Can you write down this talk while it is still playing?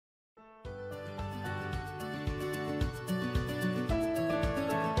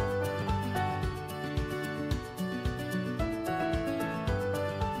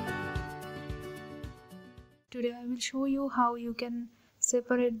Today I will show you how you can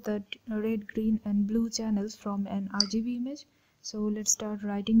separate the red, green and blue channels from an RGB image. So let's start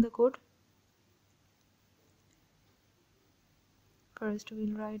writing the code. First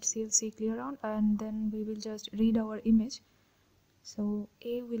we'll write CLC clear round and then we will just read our image. So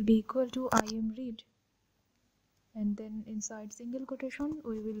A will be equal to IM read, and then inside single quotation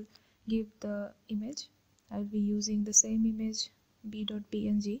we will give the image. I'll be using the same image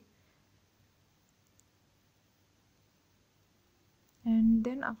b.png, and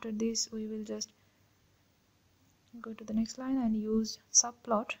then after this we will just go to the next line and use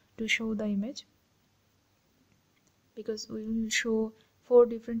subplot to show the image, because we will show 4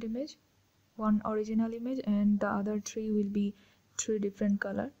 different images, one original image and the other 3 will be 3 different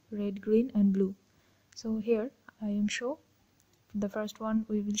color, red, green and blue. So here I am show the first one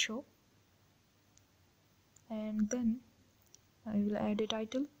we will show, and then I will add a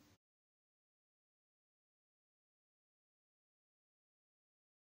title.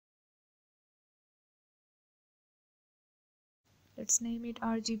 Let's name it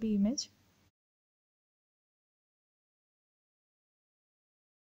RGB image.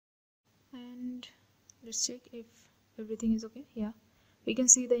 And let's check if everything is okay. Yeah, we can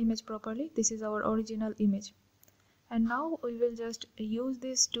see the image properly. This is our original image, and now we will just use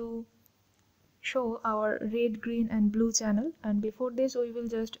this to show our red, green and blue channel. And before this we will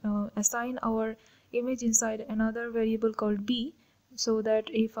just assign our image inside another variable called b, so that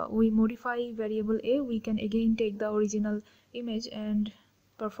if we modify variable a, we can again take the original image and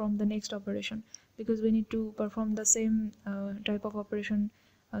perform the next operation, because we need to perform the same type of operation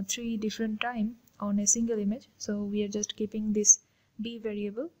 3 different times on a single image. So we are just keeping this b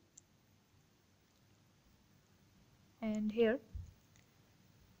variable, and here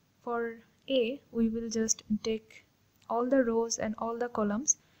for A we will just take all the rows and all the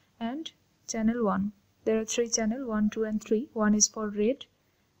columns and channel 1. There are 3 channels, 1, 2 and 3. 1 is for red,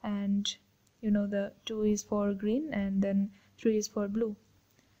 and the 2 is for green, and then 3 is for blue.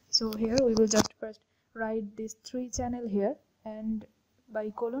 So here we will just first write this 3 channel here, and by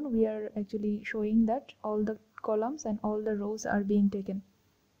colon we are actually showing that all the columns and all the rows are being taken.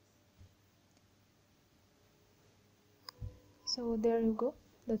 So there you go,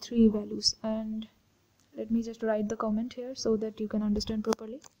 the 3 values. And let me just write the comment here so that you can understand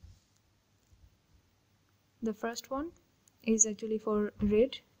properly. The first one is actually for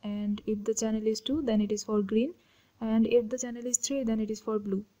red, and if the channel is 2 then it is for green, and if the channel is 3 then it is for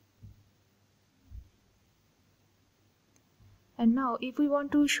blue. And now if we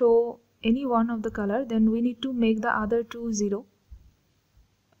want to show any one of the color, then we need to make the other 2 0,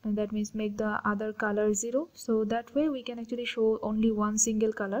 and that means make the other color 0, so that way we can actually show only one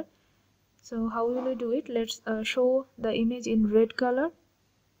single color. So how will we do it? Let's show the image in red color,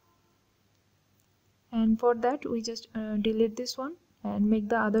 and for that we just delete this one and make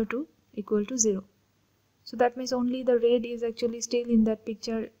the other 2 equal to 0. So that means only the red is actually still in that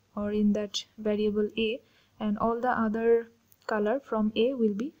picture or in that variable A, and all the other color from A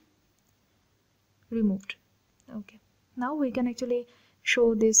will be removed. Okay, now we can actually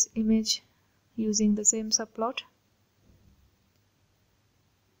show this image using the same subplot.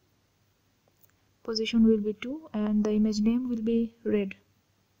 Position will be 2 and the image name will be red.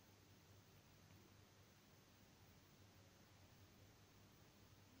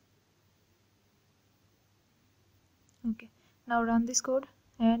 Okay, now run this code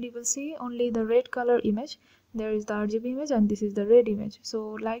and you will see only the red color image. There is the RGB image and this is the red image.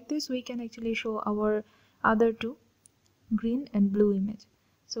 So like this we can actually show our other 2 green and blue image.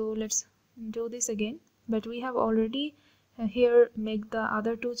 So let's do this again, but we have already here make the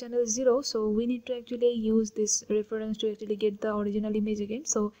other 2 channels 0, so we need to actually use this reference to actually get the original image again.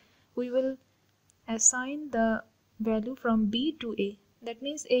 So we will assign the value from B to A. That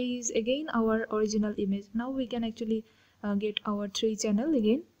means A is again our original image. Now we can actually get our 3 channel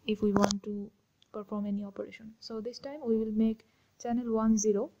again if we want to perform any operation. So this time we will make channel 1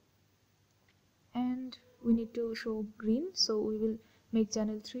 0, and we need to show green, so we will make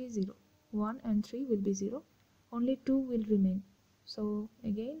channel 3 0. 1 and 3 will be 0, only 2 will remain. So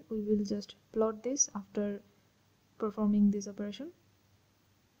again we will just plot this after performing this operation,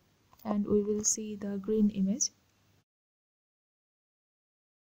 and we will see the green image.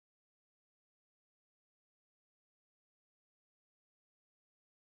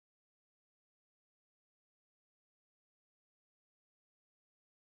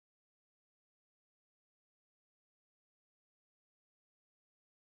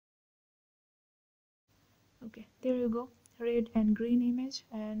 Okay, there you go, red and green image.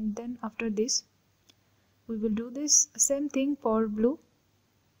 And then after this we will do this same thing for blue.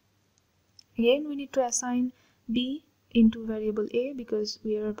 Again we need to assign b into variable a because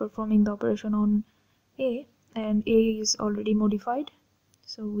we are performing the operation on a, and a is already modified,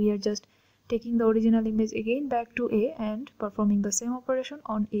 so we are just taking the original image again back to a and performing the same operation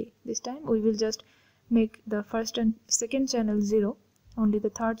on a. This time we will just make the first and second channel 0, only the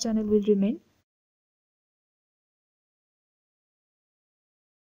third channel will remain.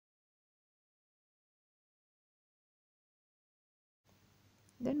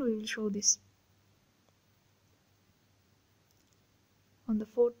 Then we will show this on the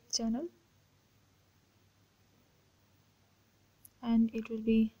fourth channel, and it will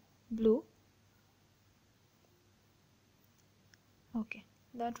be blue. Okay,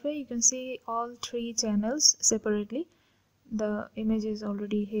 that way you can see all three channels separately. The image is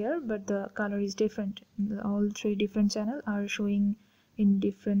already here, but the color is different. All three different channels are showing in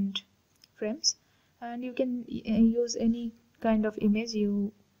different frames, and you can use any kind of image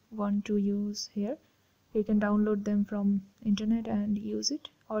you want to use here. You can download them from internet and use it,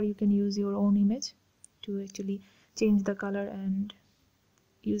 or you can use your own image to actually change the color and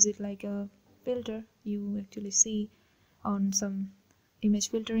use it like a filter you actually see on some image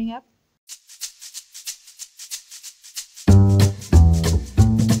filtering app.